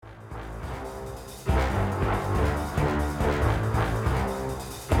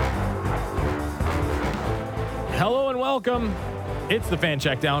Welcome. It's the Fan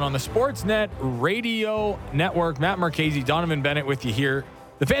Checkdown on the Sportsnet Radio Network. Matt Marchese, Donovan Bennett with you here.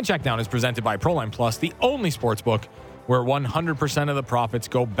 The Fan Checkdown is presented by Proline Plus, the only sports book where 100% of the profits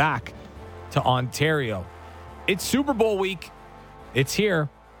go back to Ontario. It's Super Bowl week. It's here.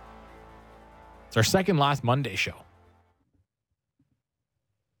 It's our second last Monday show.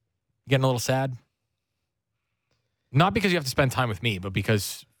 Getting a little sad? Not because you have to spend time with me, but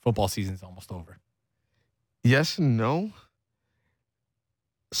because football season's almost over. Yes and no.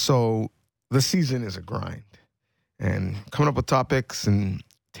 So the season is a grind. And coming up with topics and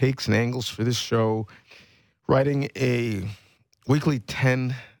takes and angles for this show, writing a weekly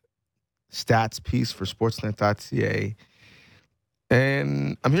 10 stats piece for Sportsnet.ca.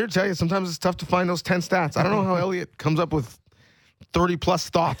 And I'm here to tell you, sometimes it's tough to find those 10 stats. I don't know how Elliot comes up with 30-plus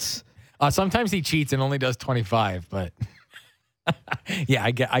thoughts. Sometimes he cheats and only does 25, but yeah,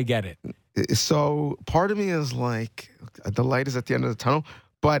 I get it. So part of me is like, the light is at the end of the tunnel.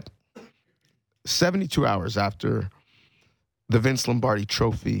 But 72 hours after the Vince Lombardi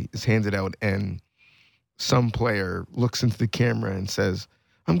trophy is handed out and some player looks into the camera and says,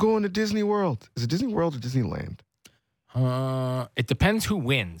 I'm going to Disney World. Is it Disney World or Disneyland? It depends who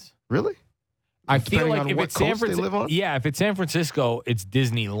wins. Really? I feel like if it's San Francisco, yeah, if it's San Francisco, it's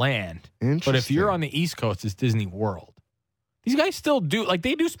Disneyland. But if you're on the East Coast, it's Disney World. These guys still do, like,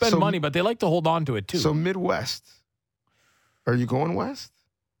 they do spend money, but they like to hold on to it too. So Midwest, are you going west?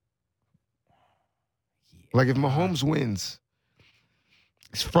 Yeah. Like if Mahomes wins,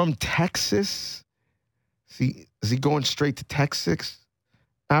 he's from Texas. Is he going straight to Texas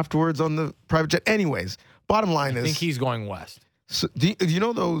afterwards on the private jet? Anyways, bottom line is, I think he's going west. So do you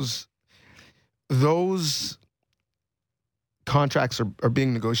know those contracts are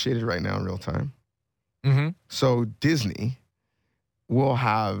being negotiated right now in real time? Mm-hmm. So Disney will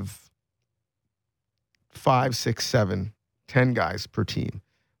have 5, 6, 7, 10 guys per team.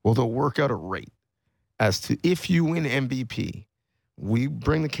 Well, they'll work out a rate as to if you win MVP, we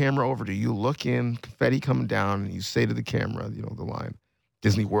bring the camera over to you, look in, confetti coming down, and you say to the camera, the line,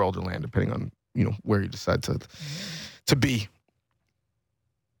 Disney World or Land, depending on, where you decide to be.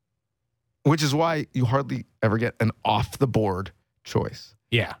 Which is why you hardly ever get an off-the-board choice.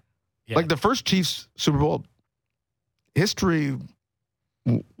 Yeah. Like the first Chiefs Super Bowl, history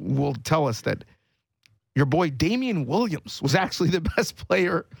will tell us that your boy Damian Williams was actually the best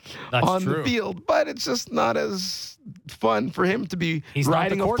player on the field, but it's just not as fun for him to be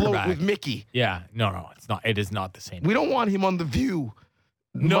riding a float with Mickey. Yeah, no, it's not. It is not the same. We don't want him on The View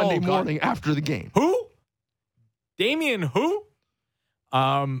Monday morning after the game. Who? Damian who?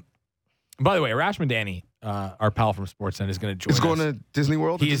 By the way, Arash Madani, our pal from Sportsnet, is going to join us. He's going to Disney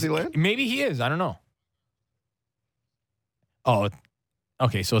World or Disneyland? Maybe he is. I don't know. Oh,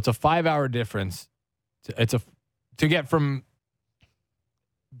 okay. So it's a 5-hour difference. To get from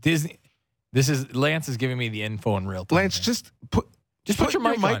Disney. Lance is giving me the info in real time. Lance, just put your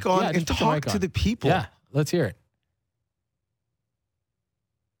mic on and talk to the people. Yeah, let's hear it.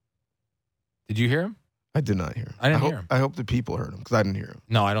 Did you hear him? I did not hear him. I didn't hear him. I hope the people heard him because I didn't hear him.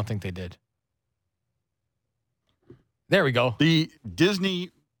 No, I don't think they did. There we go. The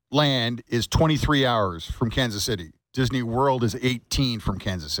Disneyland is 23 hours from Kansas City. Disney World is 18 from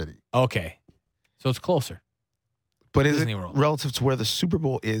Kansas City. Okay. So it's closer. But is it relative to where the Super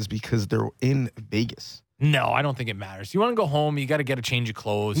Bowl is because they're in Vegas? No, I don't think it matters. You want to go home, you got to get a change of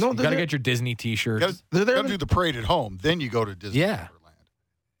clothes. You got to get your Disney T-shirts. They're there to do the parade at home. Then you go to Disneyland.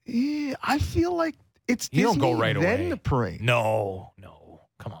 Yeah, I feel like it's you Disney, don't go right then away. The parade. No,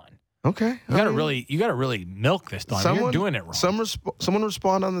 come on. Okay, you got to really milk this, Don. You're doing it wrong. Someone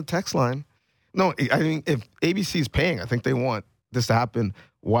respond on the text line. No, I mean if ABC is paying, I think they want this to happen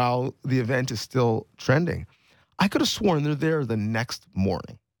while the event is still trending. I could have sworn they're there the next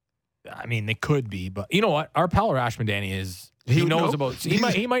morning. I mean, they could be, but you know what? Our pal Arash Madani is. He knows about.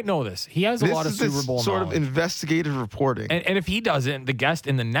 He might know this. He has a lot of Super Bowl sort knowledge. Of investigative reporting. And if he doesn't, the guest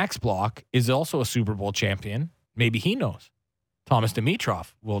in the next block is also a Super Bowl champion. Maybe he knows. Thomas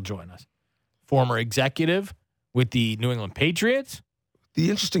Dimitroff will join us. Former executive with the New England Patriots. The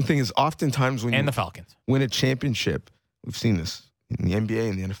interesting thing is, oftentimes when the Falcons win a championship, we've seen this in the NBA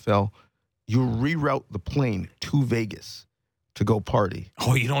and the NFL. You reroute the plane to Vegas to go party.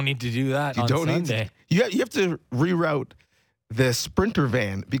 Oh, you don't need to do that on Sunday. You have to reroute the Sprinter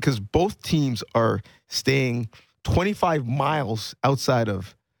van because both teams are staying 25 miles outside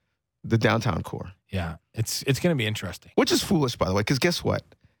of the downtown core. Yeah, it's going to be interesting. Which is foolish, by the way, because guess what?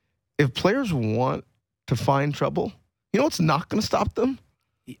 If players want to find trouble, you know what's not going to stop them?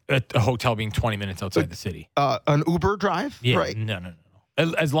 A hotel being 20 minutes outside the city. An Uber drive? Yeah, right. No.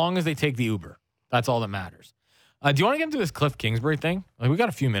 As long as they take the Uber. That's all that matters. Do you want to get into this Cliff Kingsbury thing? Like, we got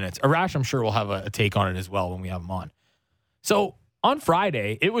a few minutes. Arash, I'm sure, will have a take on it as well when we have him on. So on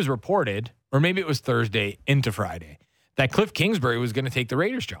Friday, it was reported, or maybe it was Thursday into Friday, that Cliff Kingsbury was going to take the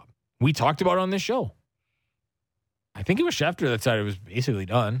Raiders job. We talked about it on this show. I think it was Schefter that said it was basically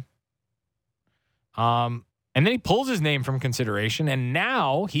done. And then he pulls his name from consideration, and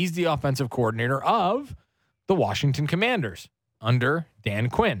now he's the offensive coordinator of the Washington Commanders under Dan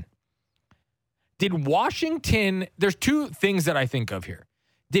Quinn. Did Washington, there's two things that I think of here.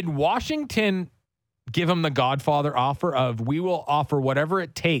 Did Washington give him the Godfather offer of, we will offer whatever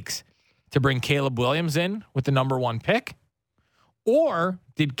it takes to bring Caleb Williams in with the number 1 pick? Or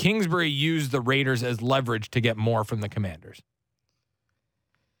did Kingsbury use the Raiders as leverage to get more from the Commanders?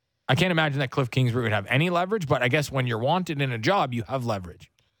 I can't imagine that Cliff Kingsbury would have any leverage, but I guess when you're wanted in a job, you have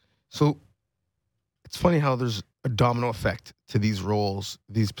leverage. So it's funny how there's a domino effect to these roles,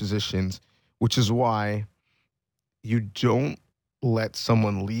 these positions, which is why you don't let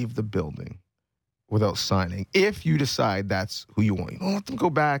someone leave the building without signing. If you decide that's who you want, you don't let them go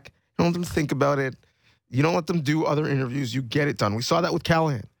back. You don't let them think about it. You don't let them do other interviews. You get it done. We saw that with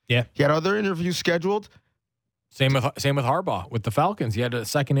Callahan. Yeah. He had other interviews scheduled. Same with Harbaugh with the Falcons. He had a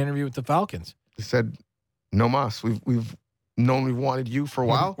second interview with the Falcons. He said, no mas. We've known we've wanted you for a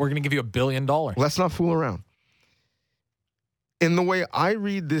while. We're going to give you $1 billion. Let's not fool around. In the way I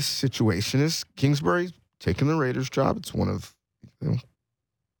read this situation is Kingsbury's taking the Raiders job. It's one of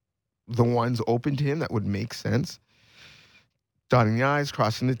the ones open to him that would make sense. Dotting the I's,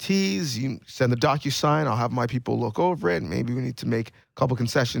 crossing the T's. You send the DocuSign. I'll have my people look over it. Maybe we need to make a couple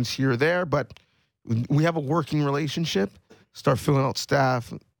concessions here or there, but we have a working relationship. Start filling out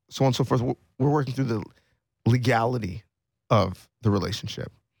staff, so on and so forth. We're working through the legality of the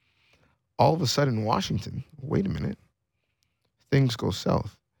relationship. All of a sudden in Washington, wait a minute, things go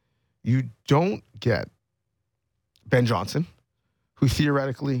south. You don't get Ben Johnson, who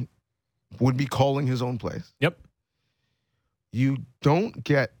theoretically would be calling his own plays. Yep. You don't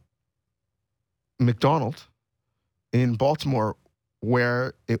get McDonald in Baltimore,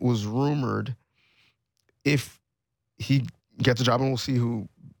 where it was rumored if he gets a job, and we'll see who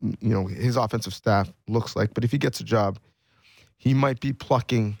his offensive staff looks like, but if he gets a job, he might be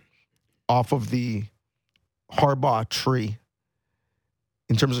plucking off of the Harbaugh tree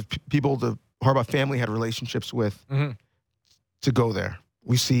in terms of people the Harbaugh family had relationships with to go there.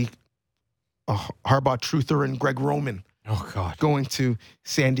 We see a Harbaugh truther and Greg Roman going to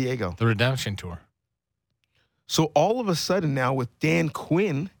San Diego. The redemption tour. So all of a sudden now with Dan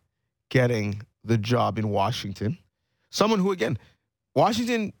Quinn getting the job in Washington, someone who, again,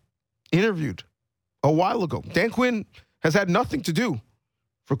 Washington interviewed a while ago. Dan Quinn has had nothing to do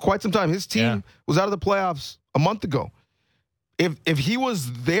for quite some time. His team was out of the playoffs a month ago. If he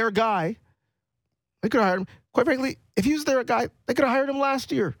was their guy, they could have hired him. Quite frankly, if he was their guy, they could have hired him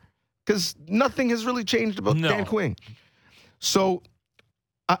last year because nothing has really changed about Dan Quinn. So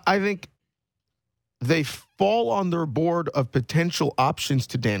I think they fall on their board of potential options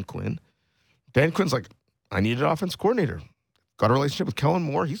to Dan Quinn. Dan Quinn's like, I need an offense coordinator. Got a relationship with Kellen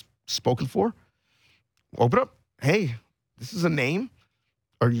Moore. He's spoken for. Open up. Hey, this is a name.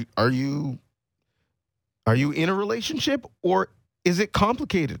 Are you in a relationship, or is it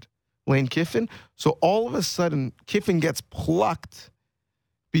complicated, Lane Kiffin? So all of a sudden, Kiffin gets plucked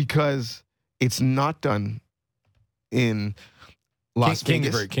because it's not done in Las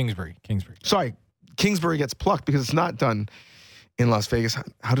Vegas. Kingsbury. Sorry, Kingsbury gets plucked because it's not done in Las Vegas.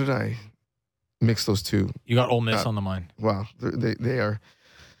 How did I mix those two? You got Ole Miss on the mind. Wow. They are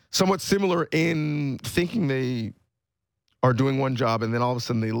somewhat similar in thinking they are doing one job and then all of a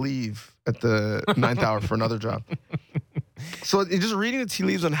sudden they leave at the 9th hour for another job. So just reading the tea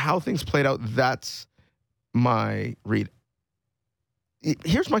leaves on how things played out, that's my read.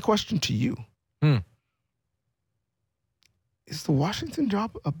 Here's my question to you. Is the Washington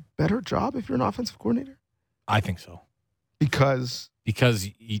job a better job if you're an offensive coordinator? I think so. Because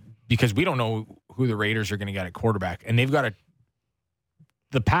we don't know who the Raiders are going to get at quarterback, and they've got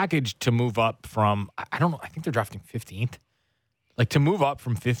the package to move up from, I don't know, I think they're drafting 15th. Like, to move up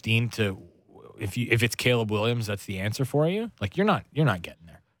from 15 to, if it's Caleb Williams, that's the answer for you. Like, you're not getting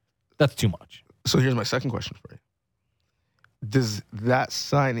there. That's too much. So here's my second question for you. Does that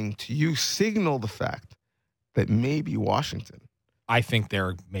signing to you signal the fact that maybe Washington, I think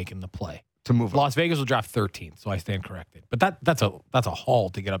they're making the play to move Las Vegas will draft 13th, so I stand corrected. But that's a haul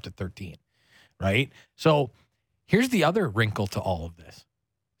to get up to 13, right? So here's the other wrinkle to all of this.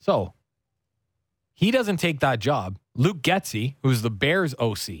 So he doesn't take that job. Luke Getsy, who's the Bears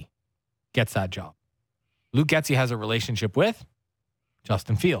OC, gets that job. Luke Getsy has a relationship with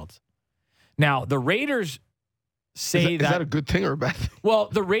Justin Fields. Now, the Raiders say Is that a good thing or a bad thing? Well,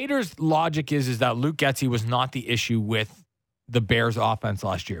 the Raiders' logic is that Luke Getsy was not the issue with the Bears' offense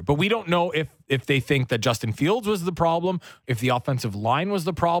last year. But we don't know if they think that Justin Fields was the problem, if the offensive line was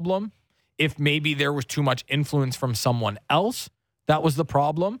the problem, if maybe there was too much influence from someone else that was the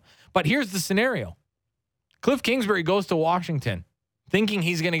problem. But here's the scenario. Cliff Kingsbury goes to Washington thinking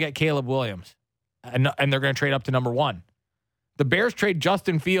he's going to get Caleb Williams, and they're going to trade up to number 1. The Bears trade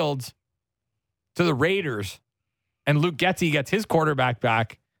Justin Fields to the Raiders, and Luke Getsy gets his quarterback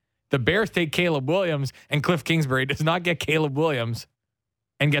back. The Bears take Caleb Williams, and Cliff Kingsbury does not get Caleb Williams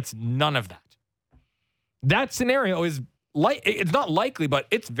and gets none of that. That scenario is it's not likely, but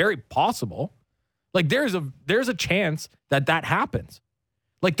it's very possible. Like there's a chance that happens.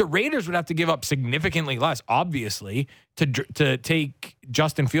 Like the Raiders would have to give up significantly less, obviously, to take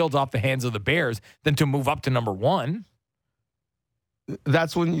Justin Fields off the hands of the Bears than to move up to number 1.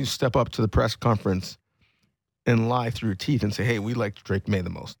 That's when you step up to the press conference and lie through your teeth and say, hey, we liked Drake May the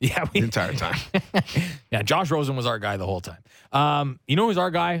most. Yeah, the entire time. Yeah, Josh Rosen was our guy the whole time. You know who's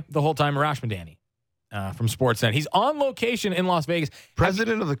our guy the whole time? Arash Madani from Sportsnet. He's on location in Las Vegas.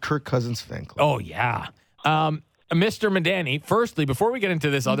 President of the Kirk Cousins fan club. Oh, yeah. Mr. Madani, firstly, before we get into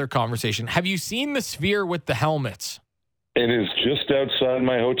this other conversation, have you seen the Sphere with the helmets? It is just outside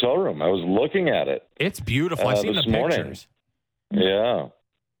my hotel room. I was looking at it. It's beautiful. I've seen the pictures. Yeah,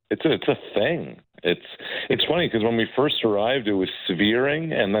 it's a thing. It's funny because when we first arrived, it was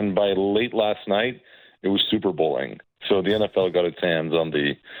Spheering, and then by late last night, it was Super Bowling. So the NFL got its hands on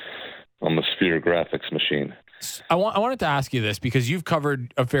the Sphere graphics machine. I wanted to ask you this because you've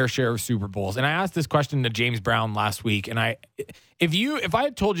covered a fair share of Super Bowls, and I asked this question to James Brown last week. And if I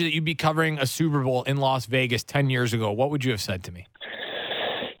had told you that you'd be covering a Super Bowl in Las Vegas 10 years ago, what would you have said to me?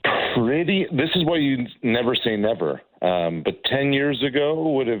 This is why you never say never. But 10 years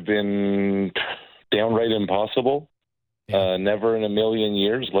ago would have been downright impossible. Yeah. Never in a million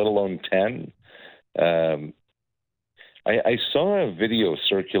years, let alone 10. I saw a video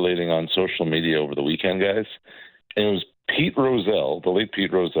circulating on social media over the weekend, guys, and it was Pete Rozelle, the late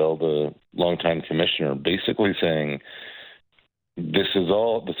Pete Rozelle, the longtime commissioner, basically saying, this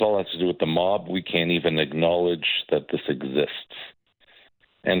all has to do with the mob. We can't even acknowledge that this exists.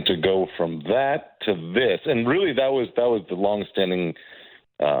 And to go from that to this, and really that was the longstanding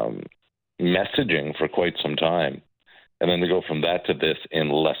messaging for quite some time. And then to go from that to this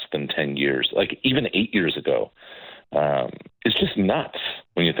in less than 10 years, like even 8 years ago, it's just nuts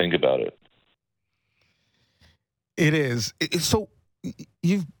when you think about it. It is. So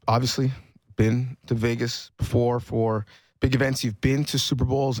you've obviously been to Vegas before for big events. You've been to Super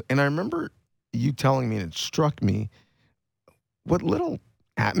Bowls. And I remember you telling me, and it struck me, what little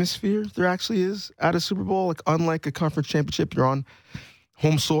atmosphere there actually is at a Super Bowl. Like, unlike a conference championship, you're on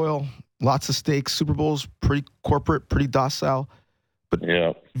home soil, lots of stakes. Super Bowl's pretty corporate, pretty docile. But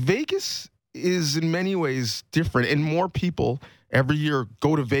yeah, Vegas is in many ways different, and more people every year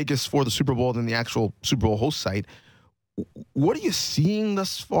go to Vegas for the Super Bowl than the actual Super Bowl host site. What are you seeing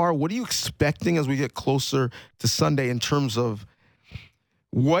thus far? What are you expecting as we get closer to Sunday in terms of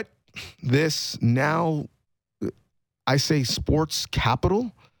what this now, I say, sports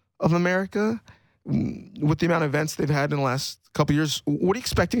capital of America, with the amount of events they've had in the last couple of years? What are you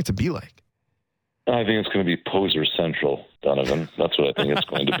expecting it to be like? I think it's going to be poser central, Donovan. That's what I think it's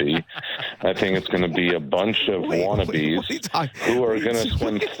going to be. I think it's going to be a bunch of wannabes who are going to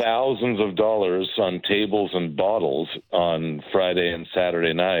spend thousands of dollars on tables and bottles on Friday and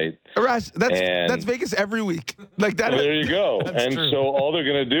Saturday night. Arash, that's Vegas every week. Like that. There you go. And true. So all they're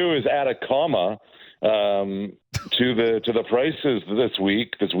going to do is add a comma to the prices this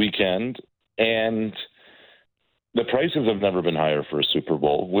weekend, and the prices have never been higher for a Super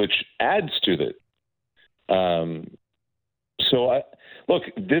Bowl, which adds to it.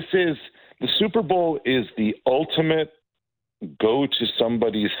 The Super Bowl is the ultimate go to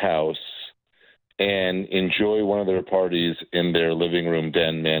somebody's house and enjoy one of their parties in their living room,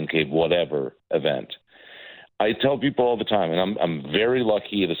 den, man cave, whatever event. I tell people all the time, and I'm very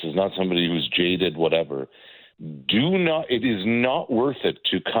lucky. This is not somebody who's jaded, whatever. It is not worth it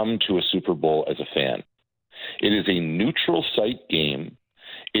to come to a Super Bowl as a fan. It is a neutral site game.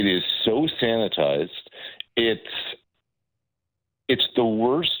 It is so sanitized. It's the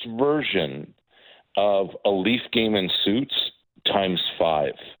worst version of a Leaf game in suits times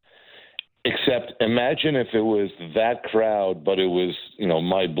 5. Except imagine if it was that crowd, but it was,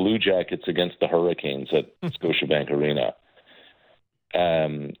 my Blue Jackets against the Hurricanes at Scotiabank Arena.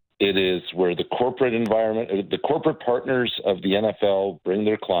 It is where the corporate environment, the corporate partners of the NFL bring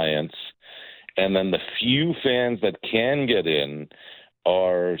their clients, and then the few fans that can get in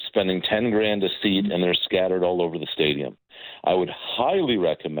are spending $10,000 a seat, and they're scattered all over the stadium. I would highly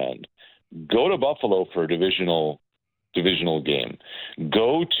recommend go to Buffalo for a divisional game.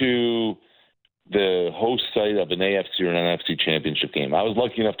 Go to the host site of an AFC or an NFC championship game. I was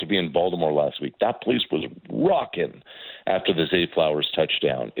lucky enough to be in Baltimore last week. That place was rocking after the Zay Flowers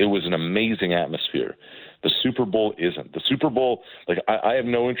touchdown. It was an amazing atmosphere. The Super Bowl isn't. The Super Bowl, I have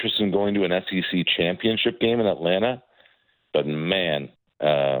no interest in going to an SEC championship game in Atlanta, but man,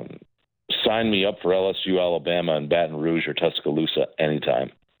 sign me up for LSU, Alabama, and Baton Rouge or Tuscaloosa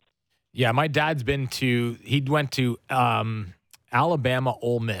anytime. Yeah, my dad's went to Alabama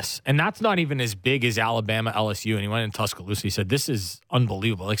Ole Miss, and that's not even as big as Alabama LSU, and he went in Tuscaloosa. He said, this is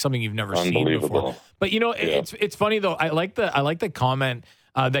unbelievable, like something you've never seen before. But it's funny though. I like the comment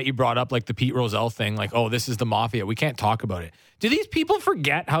that you brought up, like the Pete Rozelle thing, like, oh, this is the mafia, we can't talk about it. Do these people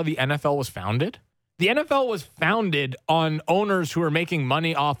forget how the NFL was founded? The NFL was founded on owners who are making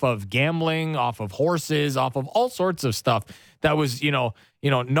money off of gambling, off of horses, off of all sorts of stuff that was,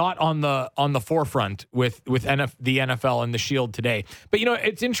 not on the forefront with the NFL and the Shield today. But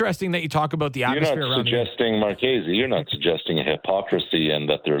it's interesting that you talk about the atmosphere around. You're not suggesting, Marchese, you're not suggesting a hypocrisy and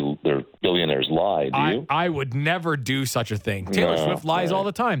that they're billionaires lie, do you? I would never do such a thing. Taylor Swift lies all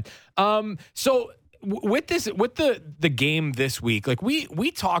the time. So with the game this week, like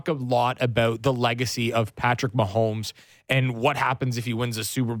we talk a lot about the legacy of Patrick Mahomes and what happens if he wins a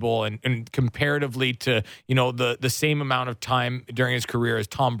Super Bowl and comparatively to, the same amount of time during his career as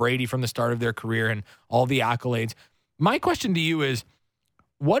Tom Brady from the start of their career and all the accolades. My question to you is,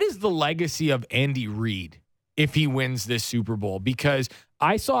 what is the legacy of Andy Reid if he wins this Super Bowl? Because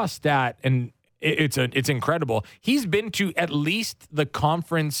I saw a stat, and it's incredible. He's been to at least the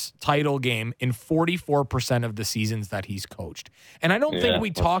conference title game in 44% of the seasons that he's coached. And I don't think we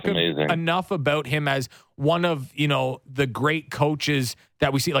talk enough about him as one of, the great coaches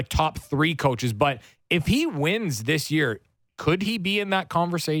that we see, like top 3 coaches. But if he wins this year, could he be in that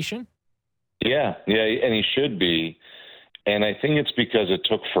conversation? Yeah, and he should be. And I think it's because it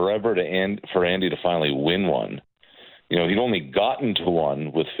took forever for Andy to finally win one. He'd only gotten to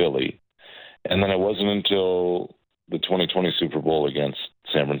one with Philly. And then it wasn't until the 2020 Super Bowl against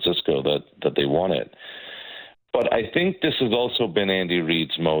San Francisco that they won it. But I think this has also been Andy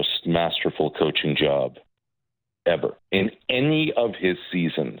Reid's most masterful coaching job ever in any of his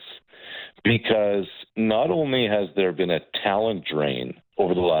seasons, because not only has there been a talent drain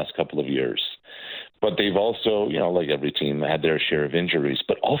over the last couple of years, but they've also, like every team, had their share of injuries,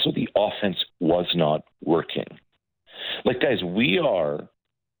 but also the offense was not working. Like, guys, we are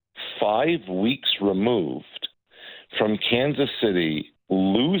 5 weeks removed from Kansas City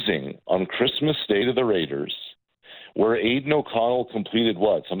losing on Christmas Day to the Raiders, where Aiden O'Connell completed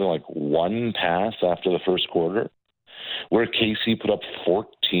something like 1 pass after the first quarter, where KC put up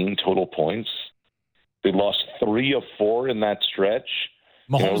 14 total points. They lost 3 of 4 in that stretch.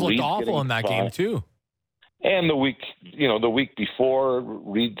 Mahomes looked awful in that game too. And the week before,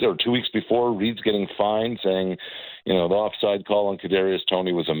 2 weeks before, Reid's getting fined, saying, the offside call on Kadarius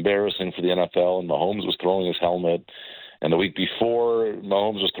Toney was embarrassing for the NFL, and Mahomes was throwing his helmet. And the week before,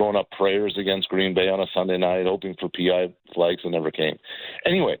 Mahomes was throwing up prayers against Green Bay on a Sunday night, hoping for PI flags that never came.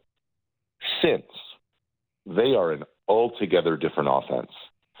 Anyway, since they are an altogether different offense,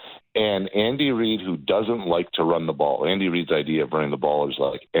 and Andy Reid, who doesn't like to run the ball, Andy Reid's idea of running the ball is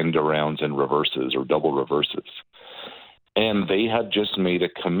like end arounds and reverses or double reverses. And they have just made a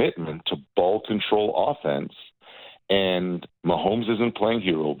commitment to ball control offense. And Mahomes isn't playing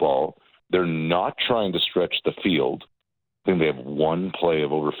hero ball. They're not trying to stretch the field. I think they have 1 play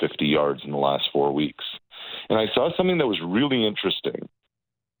of over 50 yards in the last 4 weeks. And I saw something that was really interesting,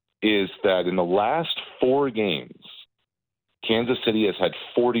 is that in the last 4 games, Kansas City has had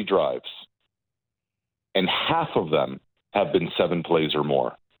 40 drives, and half of them have been 7 plays or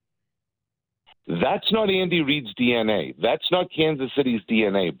more. That's not Andy Reid's DNA. That's not Kansas City's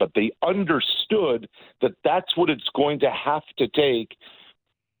DNA, but they understood that that's what it's going to have to take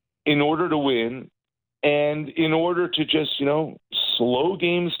in order to win and in order to just, slow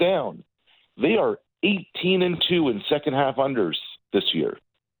games down. They are 18-2 in second half unders this year.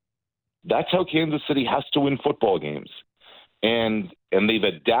 That's how Kansas City has to win football games. And they've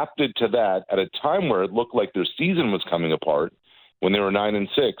adapted to that at a time where it looked like their season was coming apart when they were 9-6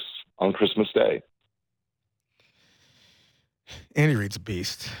 on Christmas Day. Andy Reid's a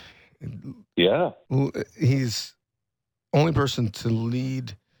beast. Yeah. He's only person to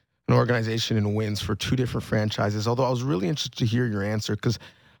lead an organization in wins for 2 different franchises, although I was really interested to hear your answer because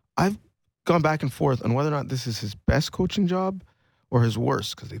I've gone back and forth on whether or not this is his best coaching job or his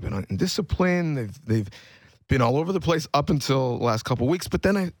worst, because they've been in discipline, they've been all over the place up until the last couple of weeks. But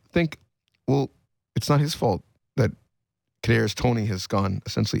then I think, well, it's not his fault that Kadarius Toney has gone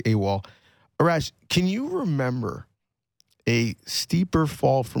essentially AWOL. Arash, can you remember a steeper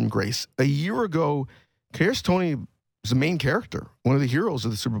fall from grace? A year ago, Kadarius Toney was the main character, one of the heroes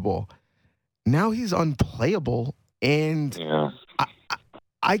of the Super Bowl. Now he's unplayable, and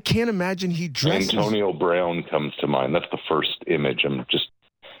I can't imagine he dresses. Antonio Brown comes to mind. That's the first image. I'm just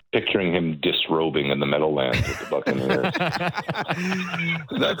picturing him disrobing in the Meadowlands with the Buccaneers.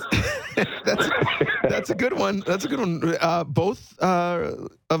 That's a good one. That's a good one. Both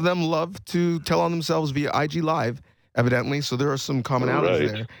of them love to tell on themselves via IG Live, evidently. So there are some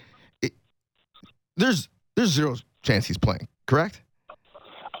commonalities there. There's zero chance he's playing, correct?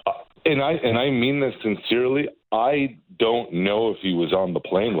 And I mean this sincerely. I don't know if he was on the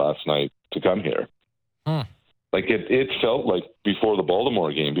plane last night to come here. Like it felt like before the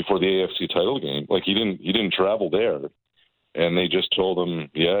Baltimore game, before the AFC title game, like he didn't travel there, and they just told him,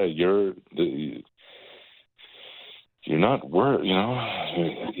 yeah, you're not worth. You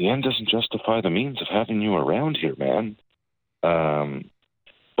know, the end doesn't justify the means of having you around here, man.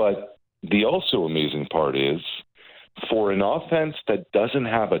 But the also amazing part is, for an offense that doesn't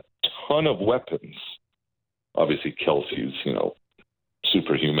have a ton of weapons, obviously Kelsey's,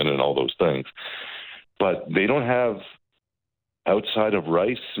 superhuman and all those things, but they don't have, outside of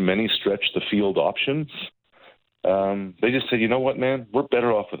Rice, many stretch the field options. They just say, you know what, man, we're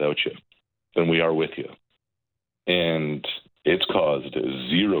better off without you than we are with you. And it's caused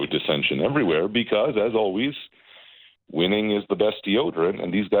zero dissension everywhere because, as always, winning is the best deodorant,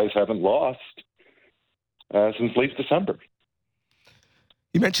 and these guys haven't lost since late December.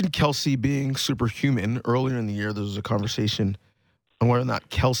 You mentioned Kelsey being superhuman. Earlier in the year, there was a conversation on whether or not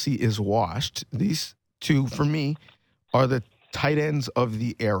Kelsey is washed. These two, for me, are the tight ends of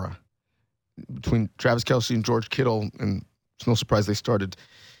the era. Between Travis Kelce and George Kittle, and it's no surprise they started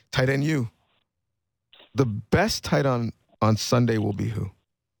tight end U. The best tight end on Sunday will be who?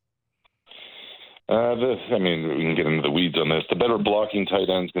 We can get into the weeds on this. The better blocking tight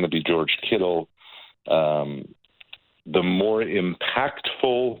end is going to be George Kittle. The more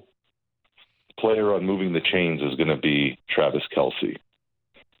impactful player on moving the chains is going to be Travis Kelce.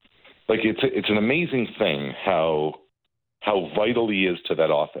 Like it's an amazing thing how vital he is to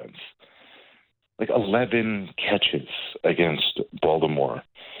that offense. Like 11 catches against Baltimore.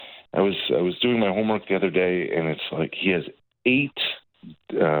 I was doing my homework the other day, and it's like he has eight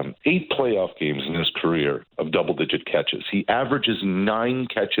playoff games in his career of double-digit catches. He averages 9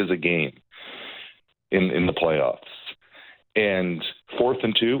 catches a game in the playoffs. And 4th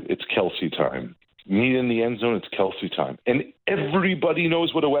and 2, it's Kelce time. Need in the end zone, it's Kelce time. And everybody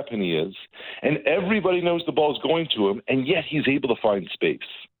knows what a weapon he is, and everybody knows the ball's going to him, and yet he's able to find space.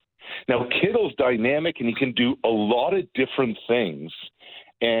 Now, Kittle's dynamic, and he can do a lot of different things,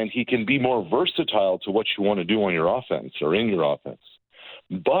 and he can be more versatile to what you want to do on your offense or in your offense.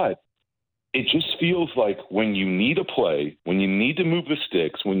 But it just feels like when you need a play, when you need to move the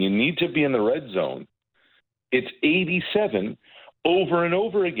sticks, when you need to be in the red zone, it's 87 over and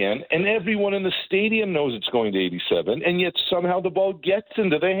over again, and everyone in the stadium knows it's going to 87, and yet somehow the ball gets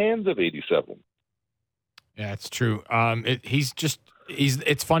into the hands of 87. Yeah, it's true.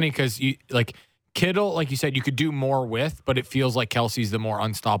 It's funny because Kittle, like you said, you could do more with, but it feels like Kelsey's the more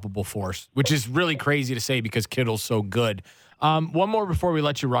unstoppable force, which is really crazy to say because Kittle's so good. One more before we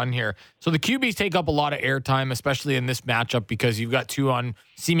let you run here. So the QBs take up a lot of airtime, especially in this matchup because you've got two on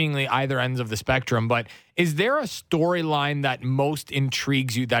seemingly either ends of the spectrum. But is there a storyline that most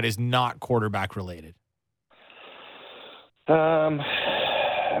intrigues you that is not quarterback related? I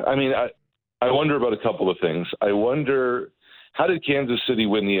wonder about a couple of things. I wonder, how did Kansas City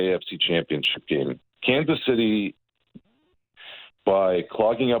win the AFC Championship game? Kansas City, by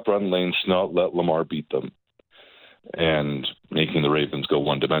clogging up run lanes, not let Lamar beat them and making the Ravens go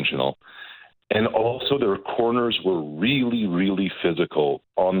one-dimensional. And also their corners were really, really physical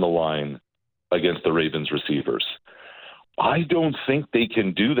on the line against the Ravens receivers. I don't think they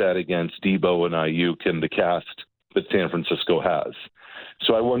can do that against Debo and Ayuk and the cast that San Francisco has.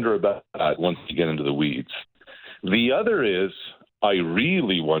 So I wonder about that once you get into the weeds. The other is, I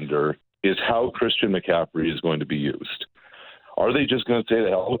really wonder, is how Christian McCaffrey is going to be used. Are they just going to say the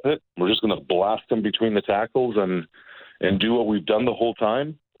hell with it? We're just going to blast him between the tackles and do what we've done the whole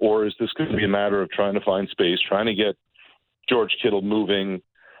time? Or is this going to be a matter of trying to find space, trying to get George Kittle moving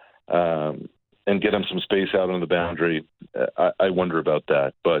and get him some space out on the boundary? I wonder about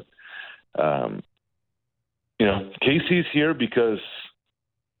that. But, Casey's here because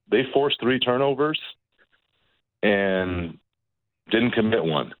they forced 3 turnovers and didn't commit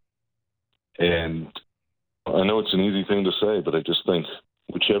one. And I know it's an easy thing to say, but I just think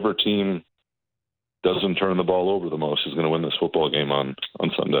whichever team doesn't turn the ball over the most is going to win this football game on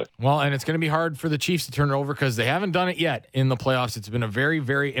Sunday. Well, and it's going to be hard for the Chiefs to turn it over because they haven't done it yet in the playoffs. It's been a very,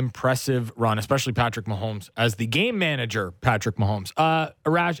 very impressive run, especially Patrick Mahomes as the game manager. Patrick Mahomes.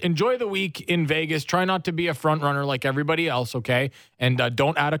 Arash, enjoy the week in Vegas. Try not to be a front runner like everybody else, okay? And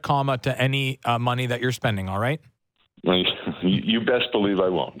don't add a comma to any money that you're spending, all right? You best believe I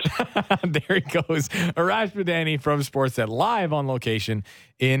won't. There he goes. Arash Madani from Sportsnet, live on location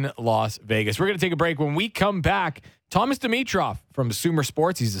in Las Vegas. We're going to take a break. When we come back, Thomas Dimitroff from Sumer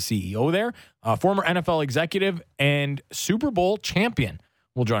Sports, he's the CEO there, former NFL executive and Super Bowl champion,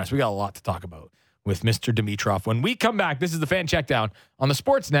 will join us. We got a lot to talk about with Mr. Dimitroff. When we come back, this is the Fan Checkdown on the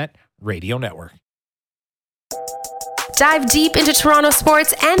Sportsnet Radio Network. Dive deep into Toronto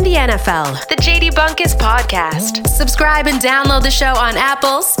sports and the NFL. The JD Bunkus Podcast. Subscribe and download the show on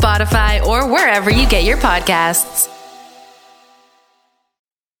Apple, Spotify, or wherever you get your podcasts.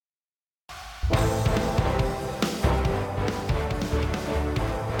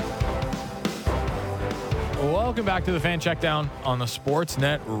 Welcome back to the Fan Checkdown on the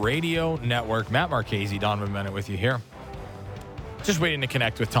Sportsnet Radio Network. Matt Marchese, Donovan Bennett with you here. Just waiting to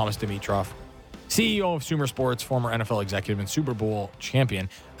connect with Thomas Dimitroff, CEO of Sumer Sports, former NFL executive and Super Bowl champion.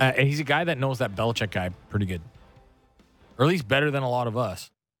 And he's a guy that knows that Belichick guy pretty good. Or at least better than a lot of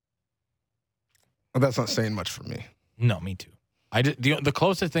us. Well, that's not saying much for me. No, me too. The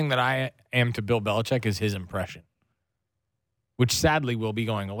closest thing that I am to Bill Belichick is his impression, which sadly will be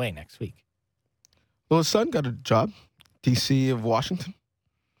going away next week. Well, his son got a job, DC of Washington.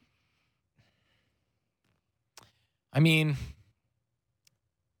 I mean,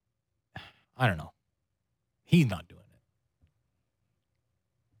 I don't know. He's not doing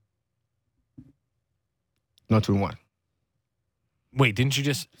it. Not doing what? Wait, didn't you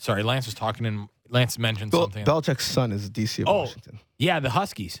just... Sorry, Lance was talking and Lance mentioned something. Belichick's son is DC of Washington. Yeah, the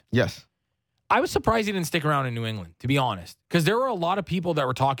Huskies. Yes. I was surprised he didn't stick around in New England, to be honest, because there were a lot of people that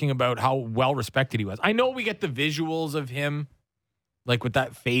were talking about how well-respected he was. I know we get the visuals of him, like with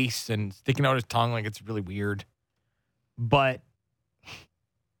that face and sticking out his tongue like it's really weird, but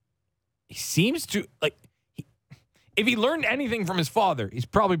he seems to, like, if he learned anything from his father, he's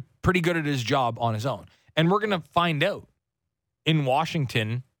probably pretty good at his job on his own. And we're going to find out in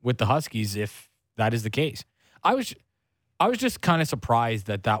Washington with the Huskies if that is the case. I was just kind of surprised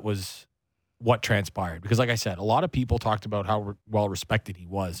that was what transpired. Because like I said, a lot of people talked about how well respected he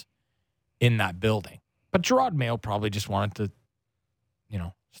was in that building. But Gerard Mayo probably just wanted to,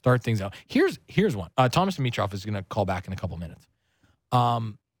 start things out. Here's one. Thomas Dimitroff is going to call back in a couple minutes.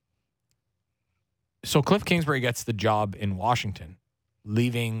 So Cliff Kingsbury gets the job in Washington,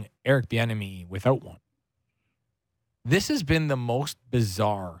 leaving Eric Bieniemy without one. This has been the most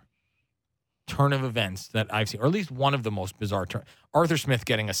bizarre turn of events that I've seen, or at least one of the most bizarre Arthur Smith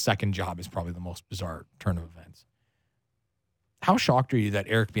getting a second job is probably the most bizarre turn of events. How shocked are you that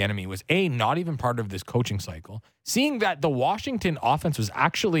Eric Bieniemy was, A, not even part of this coaching cycle, seeing that the Washington offense was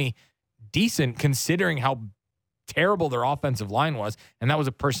actually decent considering how terrible their offensive line was, and that was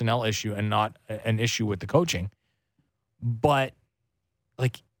a personnel issue and not an issue with the coaching. But,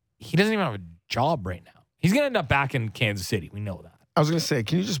 he doesn't even have a job right now. He's going to end up back in Kansas City. We know that. I was going to say,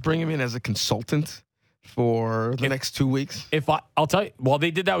 can you just bring him in as a consultant for the next 2 weeks? I'll tell you, well,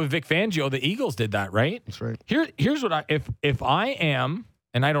 they did that with Vic Fangio. The Eagles did that, right? That's right. Here's what if I am,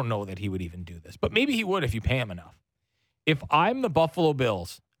 and I don't know that he would even do this, but maybe he would if you pay him enough. If I'm the Buffalo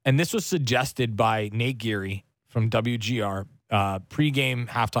Bills, and this was suggested by Nate Geary from WGR, pregame,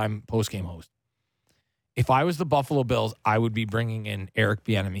 halftime, postgame host. If I was the Buffalo Bills, I would be bringing in Eric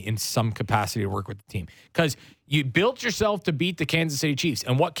Bieniemy in some capacity to work with the team. Because you built yourself to beat the Kansas City Chiefs.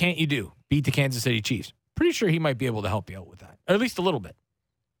 And what can't you do? Beat the Kansas City Chiefs. Pretty sure he might be able to help you out with that. Or at least a little bit.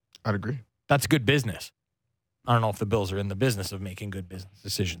 I'd agree. That's good business. I don't know if the Bills are in the business of making good business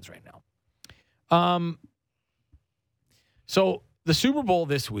decisions right now. So the Super Bowl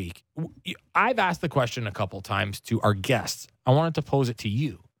this week, I've asked the question a couple times to our guests. I wanted to pose it to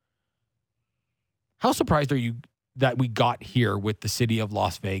you. How surprised are you that we got here with the city of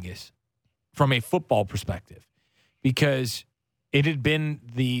Las Vegas from a football perspective? Because it had been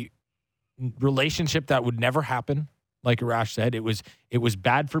the relationship that would never happen, like Arash said. It was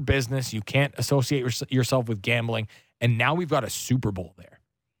bad for business. You can't associate yourself with gambling. And now we've got a Super Bowl there.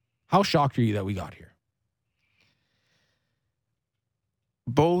 How shocked are you that we got here?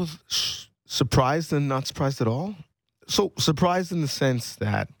 Both surprised and not surprised at all. So surprised in the sense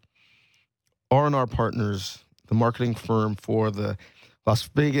that R&R Partners, the marketing firm for the Las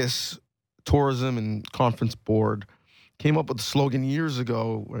Vegas Tourism and Conference Board, came up with the slogan years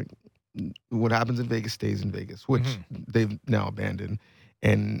ago, like, what happens in Vegas stays in Vegas, which they've now abandoned.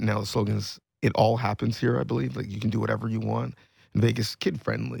 And now the slogan is, it all happens here, I believe. Like, you can do whatever you want. In Vegas,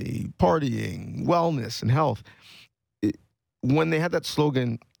 kid-friendly, partying, wellness, and health. When they had that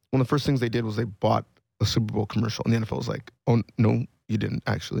slogan, one of the first things they did was they bought a Super Bowl commercial. And the NFL was like, oh, no, you didn't,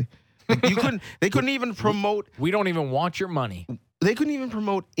 actually. Like, they couldn't even promote. We don't even want your money. They couldn't even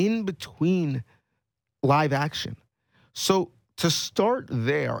promote in between live action. So to start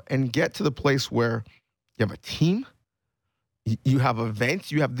there and get to the place where you have a team, you have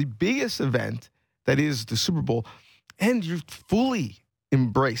events, you have the biggest event that is the Super Bowl, and you've fully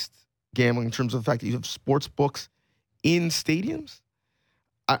embraced gambling in terms of the fact that you have sports books in stadiums.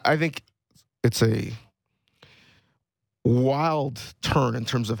 I think it's a wild turn in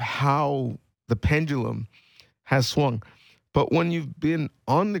terms of how the pendulum has swung. But when you've been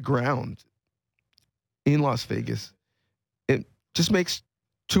on the ground in Las Vegas, it just makes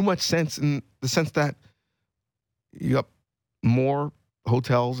too much sense in the sense that you got more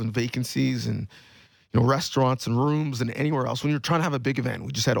hotels and vacancies and restaurants and rooms than anywhere else. When you're trying to have a big event,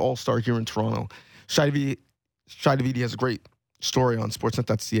 we just had All-Star here in Toronto. Shai Davidi has a great story on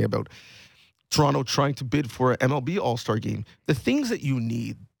Sportsnet.ca about Toronto trying to bid for an MLB All-Star game. The things that you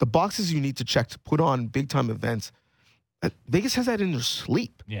need, the boxes you need to check to put on big-time events, Vegas has that in their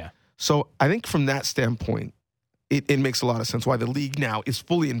sleep. Yeah. So I think from that standpoint, it makes a lot of sense why the league now is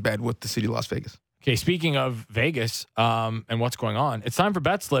fully in bed with the city of Las Vegas. Okay, speaking of Vegas and what's going on, it's time for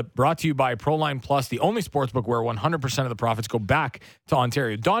Bet Slip, brought to you by Proline Plus, the only sportsbook where 100% of the profits go back to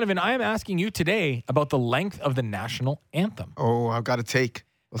Ontario. Donovan, I am asking you today about the length of the national anthem. Oh, I've got to take.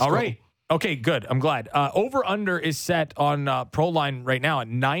 Let's All go. right. Okay, good. I'm glad. Over-under is set on Proline right now at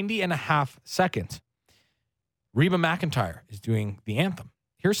 90.5 seconds. Reba McEntire is doing the anthem.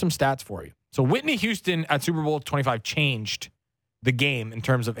 Here's some stats for you. So Whitney Houston at Super Bowl 25 changed the game in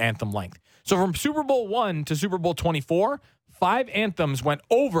terms of anthem length. So from Super Bowl 1 to Super Bowl 24, 5 anthems went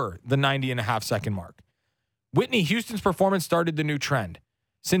over the 90.5 second mark. Whitney Houston's performance started the new trend.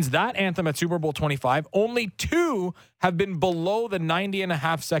 Since that anthem at Super Bowl 25, only 2 have been below the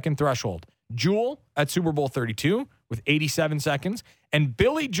 90.5 second threshold. Jewel at Super Bowl 32 with 87 seconds, and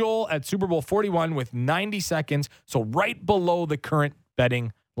Billy Joel at Super Bowl 41 with 90 seconds, so right below the current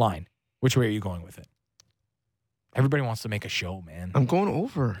betting line. Which way are you going with it? Everybody wants to make a show, man. I'm going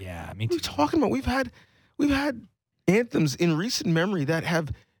over. Yeah, me What too. are you talking about? We've had anthems in recent memory that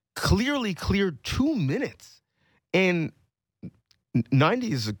have clearly cleared 2 minutes. And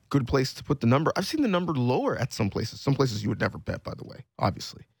 90 is a good place to put the number. I've seen the number lower at some places. Some places you would never bet, by the way,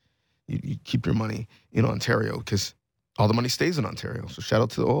 obviously. You keep your money in Ontario because all the money stays in Ontario. So shout out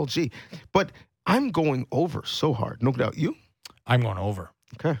to the OLG. But I'm going over so hard. No doubt. You? I'm going over.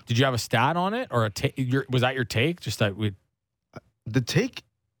 Okay. Did you have a stat on it, or was that your take? Just that we. The take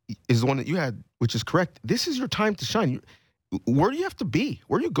is the one that you had, which is correct. This is your time to shine. Where do you have to be?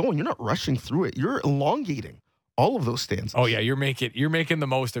 Where are you going? You're not rushing through it. You're elongating all of those stanzas. Oh yeah, you're making the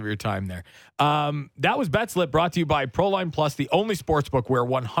most of your time there. That was Bet Slip, brought to you by Proline Plus, the only sportsbook where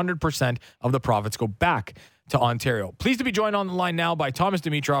 100% of the profits go back to Ontario. Pleased to be joined on the line now by Thomas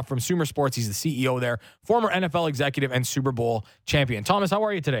Dimitroff from Sumer Sports. He's the CEO there, former NFL executive and Super Bowl champion. Thomas, how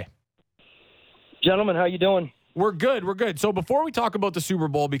are you today? Gentlemen, how you doing? We're good. We're good. So before we talk about the Super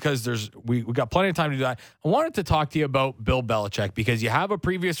Bowl, because we got plenty of time to do that, I wanted to talk to you about Bill Belichick, because you have a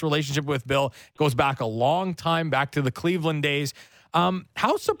previous relationship with Bill. It goes back a long time, back to the Cleveland days.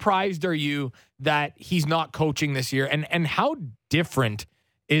 How surprised are you that he's not coaching this year? And how different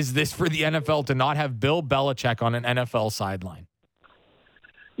is this for the NFL to not have Bill Belichick on an NFL sideline?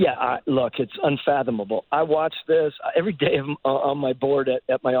 Yeah, look, it's unfathomable. I watch this every day on my board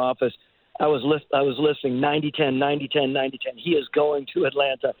at my office. I was listing 90-10, 90-10, 90-10. He is going to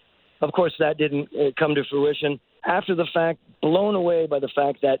Atlanta. Of course, that didn't come to fruition. After the fact, blown away by the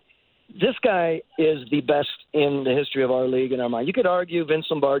fact that this guy is the best in the history of our league in our mind. You could argue Vince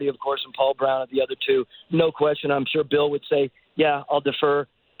Lombardi, of course, and Paul Brown are the other two. No question. I'm sure Bill would say, yeah, I'll defer.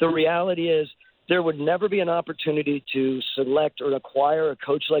 The reality is there would never be an opportunity to select or acquire a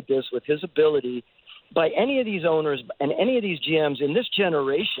coach like this with his ability by any of these owners and any of these GMs in this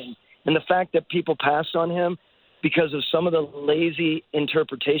generation. And the fact that people passed on him because of some of the lazy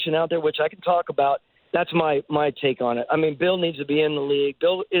interpretation out there, which I can talk about, that's my take on it. I mean, Bill needs to be in the league.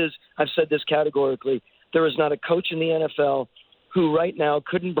 Bill is, I've said this categorically, there is not a coach in the NFL who right now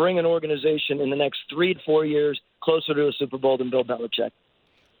couldn't bring an organization in the next 3 to 4 years closer to a Super Bowl than Bill Belichick.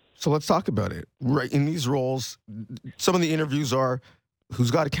 So let's talk about it. Right in these roles, some of the interviews are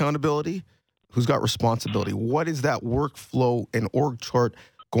who's got accountability, who's got responsibility. What is that workflow and org chart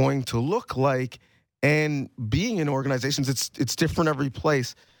going to look like? And being in organizations, it's different every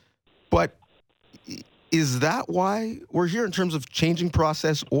place. But is that why we're here in terms of changing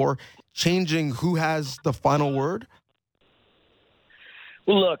process or changing who has the final word?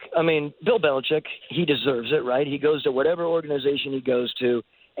 Well, look, I mean, Bill Belichick, he deserves it, right? He goes to whatever organization he goes to,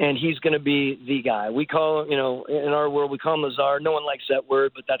 and he's going to be the guy. We call him, in our world, we call him the czar. No one likes that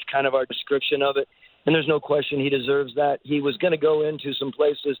word, but that's kind of our description of it. And there's no question he deserves that. He was going to go into some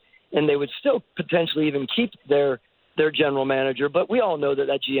places, and they would still potentially even keep their general manager. But we all know that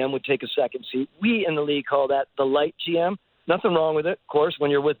GM would take a second seat. We in the league call that the light GM. Nothing wrong with it. Of course,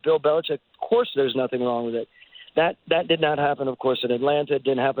 when you're with Bill Belichick, of course there's nothing wrong with it. That did not happen, of course, in Atlanta. It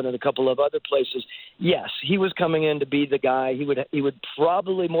didn't happen in a couple of other places. Yes, he was coming in to be the guy. He would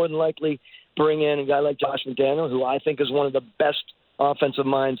probably more than likely bring in a guy like Josh McDaniel, who I think is one of the best offensive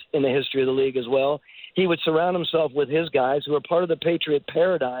minds in the history of the league as well. He would surround himself with his guys who are part of the Patriot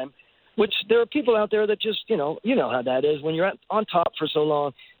paradigm, which there are people out there that just, you know how that is. When you're on top for so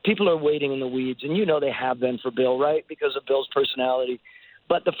long, people are waiting in the weeds, and they have been for Bill, right, because of Bill's personality.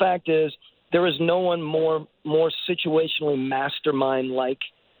 But the fact is, there is no one more situationally mastermind-like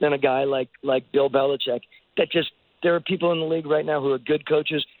than a guy like Bill Belichick. There are people in the league right now who are good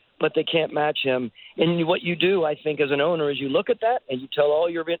coaches, but they can't match him. And what you do, I think, as an owner is you look at that and you tell all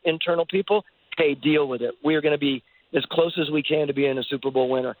your internal people, hey, deal with it. We are going to be as close as we can to being a Super Bowl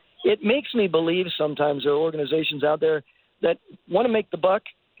winner. It makes me believe sometimes there are organizations out there that want to make the buck,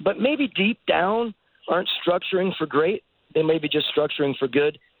 but maybe deep down aren't structuring for great. They may be just structuring for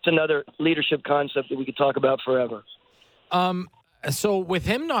good. It's another leadership concept that we could talk about forever. So with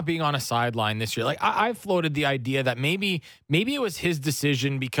him not being on a sideline this year, like I floated the idea that maybe it was his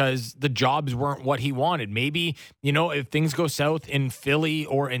decision because the jobs weren't what he wanted. Maybe, if things go south in Philly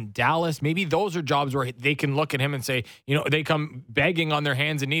or in Dallas, maybe those are jobs where they can look at him and say, they come begging on their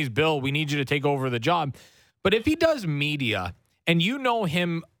hands and knees, Bill, we need you to take over the job. But if he does media and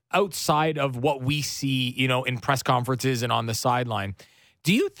him outside of what we see, in press conferences and on the sideline,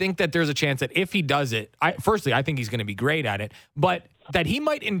 do you think that there's a chance that if he does it, I think he's going to be great at it, but that he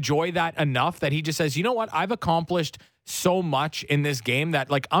might enjoy that enough that he just says, you know what, I've accomplished so much in this game that,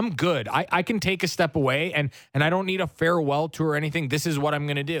 like, I'm good. I can take a step away and I don't need a farewell tour or anything. This is what I'm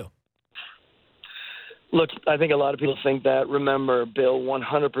going to do. Look, I think a lot of people think that. Remember, Bill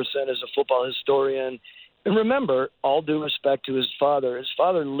 100% is a football historian. And remember, all due respect to his father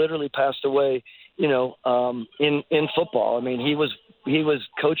literally passed away, in football. I mean, he was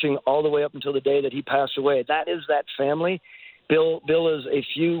coaching all the way up until the day that he passed away. That is that family. Bill is a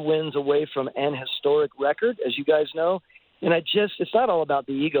few wins away from an historic record, as you guys know. And it's not all about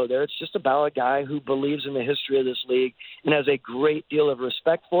the ego there. It's just about a guy who believes in the history of this league and has a great deal of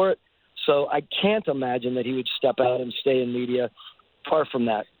respect for it. So I can't imagine that he would step out and stay in media. Far from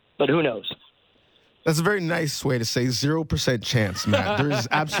that. But who knows? That's a very nice way to say 0% chance, Matt. There is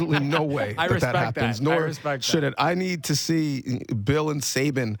absolutely no way that happens. Nor should it. I need to see Bill and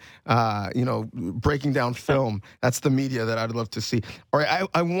Saban, breaking down film. That's the media that I'd love to see. All right,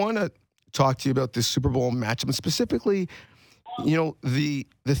 I want to talk to you about this Super Bowl matchup, and specifically, the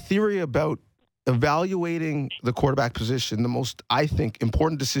theory about evaluating the quarterback position, the most, I think,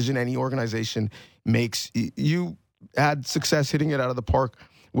 important decision any organization makes. You had success hitting it out of the park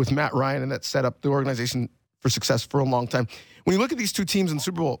with Matt Ryan, and that set up the organization for success for a long time. When you look at these two teams in the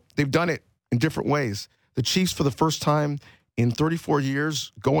Super Bowl, they've done it in different ways. The Chiefs, for the first time in 34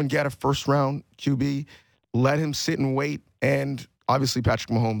 years, go and get a first-round QB, let him sit and wait, and obviously Patrick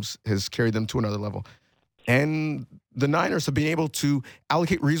Mahomes has carried them to another level. And the Niners have been able to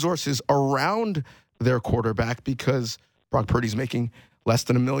allocate resources around their quarterback because Brock Purdy's making less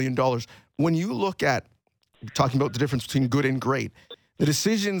than $1 million. When you look at talking about the difference between good and great, the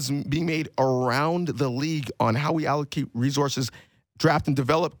decisions being made around the league on how we allocate resources, draft and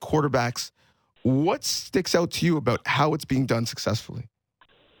develop quarterbacks, what sticks out to you about how it's being done successfully?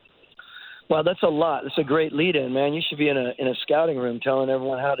 Well, that's a lot. That's a great lead-in, man. You should be in a scouting room telling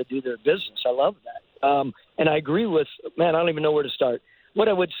everyone how to do their business. I love that. And I agree with, man, I don't even know where to start. What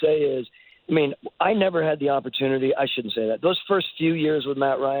I would say is, I never had the opportunity. I shouldn't say that. Those first few years with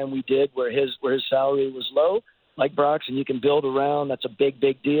Matt Ryan, we did where his salary was low, like Brock's, and you can build around. That's a big,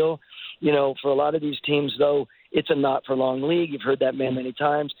 big deal. For a lot of these teams, though, it's a not-for-long league. You've heard that many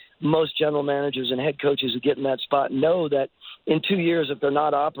times. Most general managers and head coaches who get in that spot know that in 2 years, if they're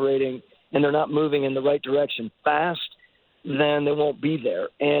not operating and they're not moving in the right direction fast, then they won't be there.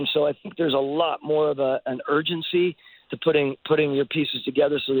 And so I think there's a lot more of an urgency to putting your pieces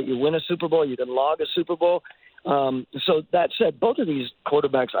together so that you win a Super Bowl, you can log a Super Bowl. So that said, both of these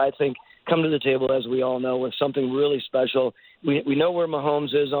quarterbacks, I think, come to the table, as we all know, with something really special. We know where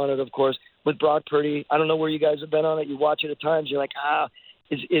Mahomes is on it, of course. With Brock Purdy, I don't know where you guys have been on it. You watch it at times, you're like,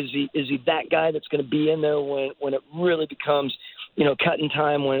 Is he that guy that's going to be in there when it really becomes, cutting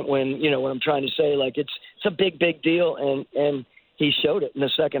time when what I'm trying to say, like it's a big deal, and he showed it in the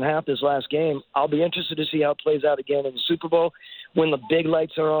second half this last game. I'll be interested to see how it plays out again in the Super Bowl. When the big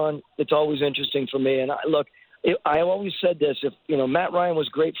lights are on, it's always interesting for me. And I always said this, if Matt Ryan was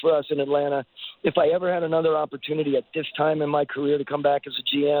great for us in Atlanta, if I ever had another opportunity at this time in my career to come back as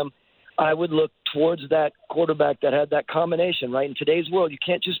a GM, I would look towards that quarterback that had that combination, right? In today's world, you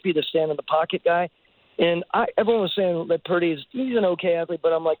can't just be the stand-in-the-pocket guy. And everyone was saying that Purdy he's an okay athlete,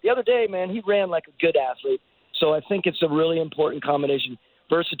 but I'm like, the other day, man, he ran like a good athlete. So I think it's a really important combination.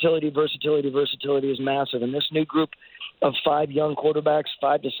 Versatility is massive. And this new group of 5 young quarterbacks,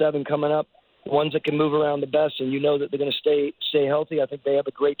 5 to 7 coming up, ones that can move around the best, and that they're going to stay healthy, I think they have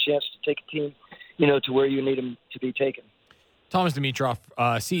a great chance to take a team, to where you need them to be taken. Thomas Dimitroff,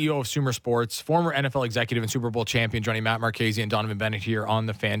 CEO of Sumer Sports, former NFL executive and Super Bowl champion, joining Matt Marchese and Donovan Bennett here on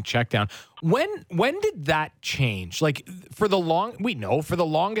the Fan Checkdown. When did that change? Like for the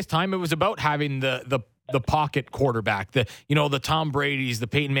longest time, it was about having the pocket quarterback, the Tom Brady's, the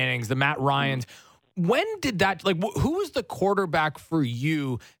Peyton Manning's, the Matt Ryans. When did that, who was the quarterback for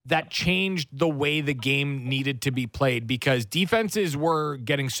you that changed the way the game needed to be played? Because defenses were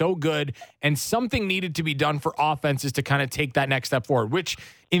getting so good and something needed to be done for offenses to kind of take that next step forward, which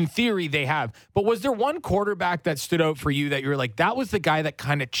in theory they have. But was there one quarterback that stood out for you that you were like, that was the guy that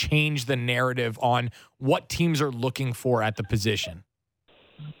kind of changed the narrative on what teams are looking for at the position?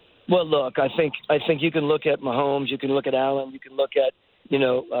 Well, look, I think you can look at Mahomes, you can look at Allen, you can look at,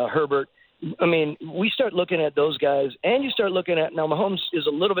 Herbert. I mean, we start looking at those guys, and you start looking at, now Mahomes is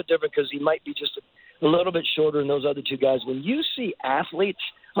a little bit different because he might be just a little bit shorter than those other two guys. When you see athletes,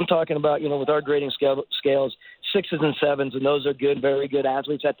 I'm talking about, with our grading scales, 6s and 7s, and those are good, very good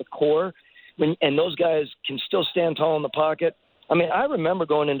athletes at the core, and those guys can still stand tall in the pocket. I mean, I remember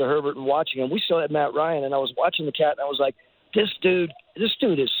going into Herbert and watching him. We still had Matt Ryan, and I was watching the cat, and I was like, this dude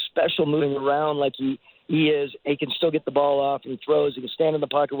is special moving around like he is. He can still get the ball off and he throws. He can stand in the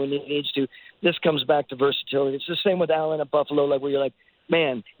pocket when he needs to. This comes back to versatility. It's the same with Allen at Buffalo, where you're like,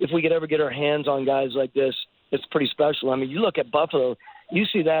 man, if we could ever get our hands on guys like this, it's pretty special. I mean, you look at Buffalo, you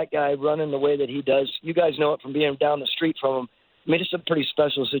see that guy running the way that he does. You guys know it from being down the street from him. I mean, it's a pretty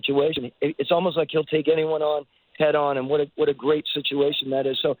special situation. It's almost like he'll take anyone on head on, and what a great situation that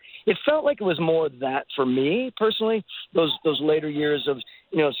is. So it felt like it was more that for me personally, those later years of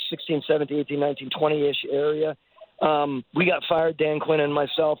 16, 17, 18, 19, 20-ish area. We got fired, Dan Quinn and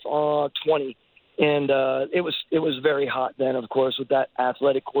myself, 20, and it was very hot then, of course, with that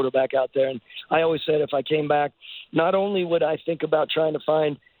athletic quarterback out there. And I always said if I came back, not only would I think about trying to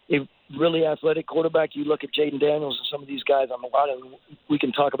find a really athletic quarterback, you look at Jaden Daniels and some of these guys on the line, we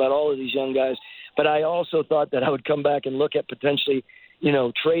can talk about all of these young guys, but I also thought that I would come back and look at potentially,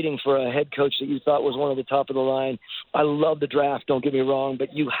 trading for a head coach that you thought was one of the top of the line. I love the draft, don't get me wrong,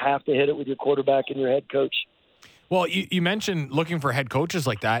 but you have to hit it with your quarterback and your head coach. Well, you mentioned looking for head coaches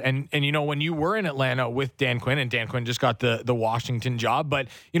like that. And when you were in Atlanta with Dan Quinn, and Dan Quinn just got the Washington job, but,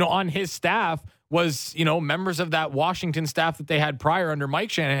 on his staff was, members of that Washington staff that they had prior under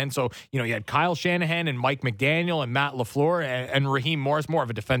Mike Shanahan. So, you had Kyle Shanahan and Mike McDaniel and Matt LaFleur and Raheem Morris, more of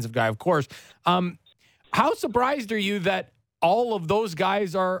a defensive guy, of course. How surprised are you that all of those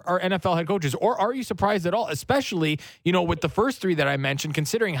guys are NFL head coaches, or are you surprised at all, especially, with the first 3 that I mentioned,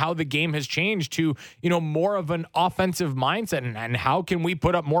 considering how the game has changed to, more of an offensive mindset and how can we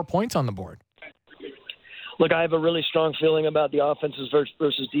put up more points on the board? Look, I have a really strong feeling about the offenses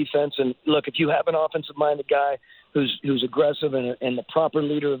versus defense. And look, if you have an offensive-minded guy who's aggressive and the proper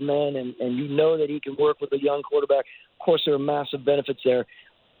leader of men, and that he can work with a young quarterback, of course there are massive benefits there.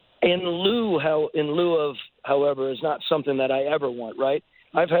 In lieu of, however, is not something that I ever want, right?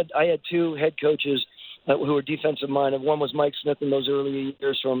 I had 2 head coaches who were defensive minded. One was Mike Smith in those early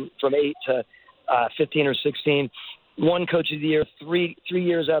years from 8 to 15 or 16. One coach of the year, 3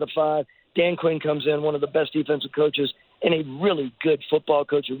 years out of 5. Dan Quinn comes in, one of the best defensive coaches, and a really good football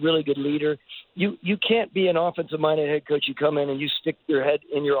coach, a really good leader. You can't be an offensive-minded head coach. You come in and you stick your head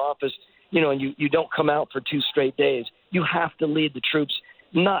in your office, and you don't come out for 2 straight days. You have to lead the troops,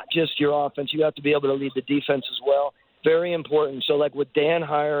 not just your offense. You have to be able to lead the defense as well. Very important. So, with Dan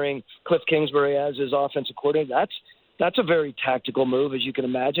hiring Cliff Kingsbury as his offensive coordinator, that's a very tactical move, as you can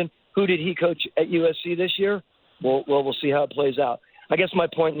imagine. Who did he coach at USC this year? Well, we'll see how it plays out. I guess my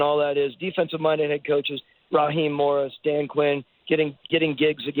point in all that is defensive-minded head coaches, Raheem Morris, Dan Quinn, getting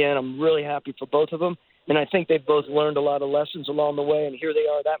gigs again. I'm really happy for both of them, and I think they've both learned a lot of lessons along the way, and here they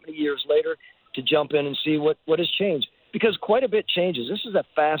are that many years later to jump in and see what has changed, because quite a bit changes. This is a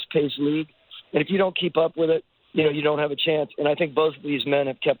fast-paced league, and if you don't keep up with it, you don't have a chance. And I think both of these men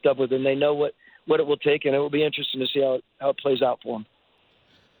have kept up with it, and they know what it will take, and it will be interesting to see how it plays out for them.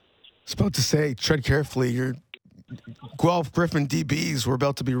 I was about to say, tread carefully. Your Guelph Griffin DBs were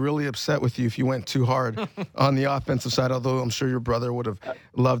about to be really upset with you if you went too hard on the offensive side, although I'm sure your brother would have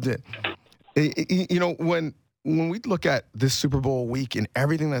loved it. When we look at this Super Bowl week and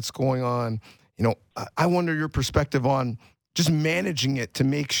everything that's going on, I wonder your perspective on just managing it to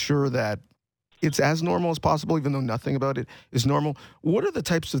make sure that it's as normal as possible, even though nothing about it is normal. What are the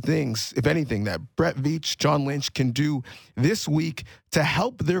types of things, if anything, that Brett Veach, John Lynch can do this week to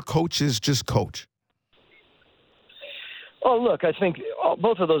help their coaches just coach? Oh, look, I think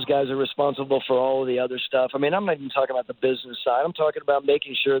both of those guys are responsible for all of the other stuff. I mean, I'm not even talking about the business side. I'm talking about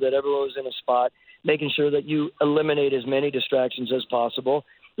making sure that everyone's in a spot, making sure that you eliminate as many distractions as possible.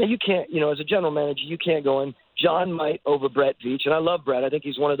 Now, you can't, as a general manager, you can't go in. John might over Brett Veach, and I love Brett. I think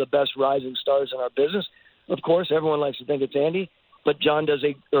he's one of the best rising stars in our business. Of course, everyone likes to think it's Andy, but Brett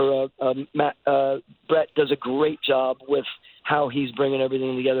does a great job with how he's bringing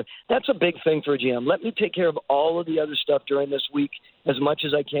everything together. That's a big thing for a GM. Let me take care of all of the other stuff during this week as much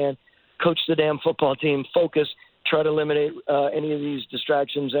as I can. Coach the damn football team, focus, try to eliminate any of these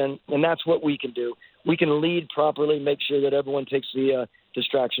distractions, and that's what we can do. We can lead properly, make sure that everyone takes the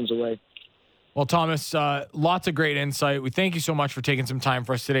distractions away. Well, Thomas, lots of great insight. We thank you so much for taking some time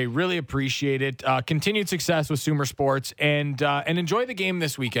for us today. Really appreciate it. Continued success with Sumer Sports, and enjoy the game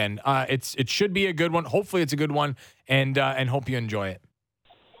this weekend. It should be a good one. Hopefully, it's a good one, and hope you enjoy it.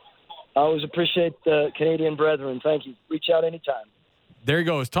 I always appreciate the Canadian brethren. Thank you. Reach out anytime. There he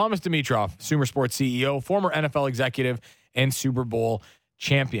goes, Thomas Dimitroff, Sumer Sports CEO, former NFL executive, and Super Bowl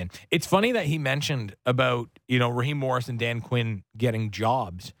champion. It's funny that he mentioned about Raheem Morris and Dan Quinn getting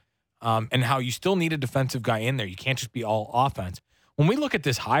jobs. And how you still need a defensive guy in there. You can't just be all offense. When we look at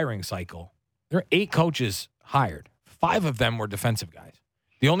this hiring cycle, there are 8 coaches hired. 5 of them were defensive guys.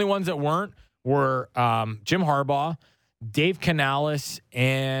 The only ones that weren't were Jim Harbaugh, Dave Canales,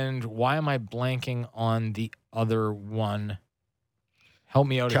 and why am I blanking on the other one? Help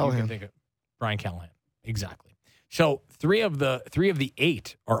me out Callahan. If you can think of Brian Callahan. Exactly. So 3 of the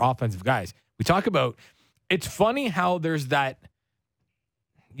 8 are offensive guys. We talk about, it's funny how there's that,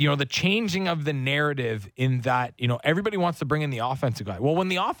 the changing of the narrative in that, everybody wants to bring in the offensive guy. Well, when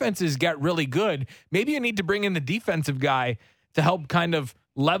the offenses get really good, maybe you need to bring in the defensive guy to help kind of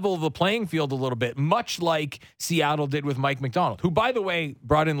level the playing field a little bit, much like Seattle did with Mike Macdonald, who, by the way,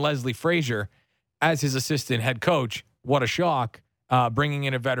 brought in Leslie Frazier as his assistant head coach. What a shock, bringing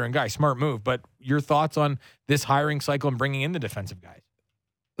in a veteran guy. Smart move. But your thoughts on this hiring cycle and bringing in the defensive guys?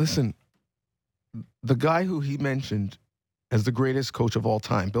 Listen, the guy who he mentioned as the greatest coach of all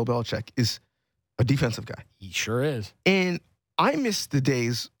time, Bill Belichick, is a defensive guy. He sure is. And I miss the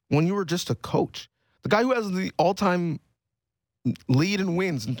days when you were just a coach. The guy who has the all-time lead in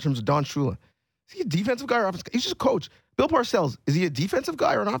wins in terms of Don Shula. Is he a defensive guy or offensive guy? He's just a coach. Bill Parcells, is he a defensive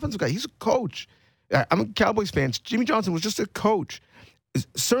guy or an offensive guy? He's a coach. I'm a Cowboys fan. Jimmy Johnson was just a coach.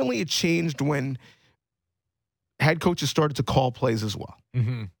 Certainly it changed when head coaches started to call plays as well.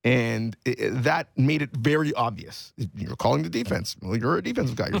 Mm-hmm. And that made it very obvious. You're calling the defense. Well, you're a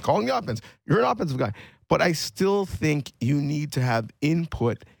defensive guy. You're calling the offense. You're an offensive guy. But I still think you need to have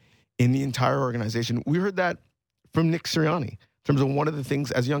input in the entire organization. We heard that from Nick Sirianni in terms of one of the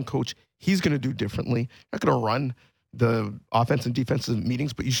things as a young coach he's going to do differently. You're not going to run the offense and defensive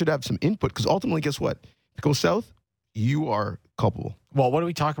meetings, but you should have some input because ultimately, guess what? If it goes south, you are culpable. Well, what do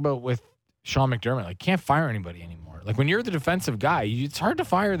we talk about with Sean McDermott? Like, can't fire anybody anymore. Like, when you're the defensive guy, it's hard to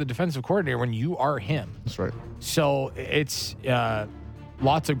fire the defensive coordinator when you are him. That's right. So it's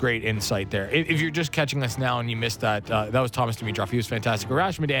lots of great insight there. If you're just catching us now and you missed that, that was Thomas Dimitroff. He was fantastic.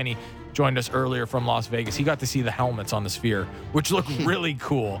 Arash Madani joined us earlier from Las Vegas. He got to see the helmets on the Sphere, which look really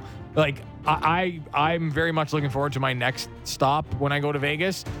cool. Like, I'm very much looking forward to my next stop when I go to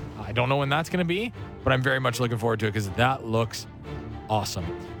Vegas. I don't know when that's going to be, but I'm very much looking forward to it because that looks awesome.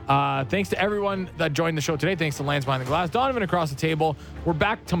 Thanks to everyone that joined the show today. Thanks to Lance Behind the Glass, Donovan across the table. We're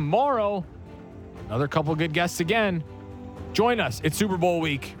back tomorrow. Another couple good guests again. Join us. It's Super Bowl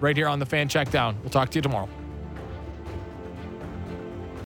week right here on the Fan Checkdown. We'll talk to you tomorrow.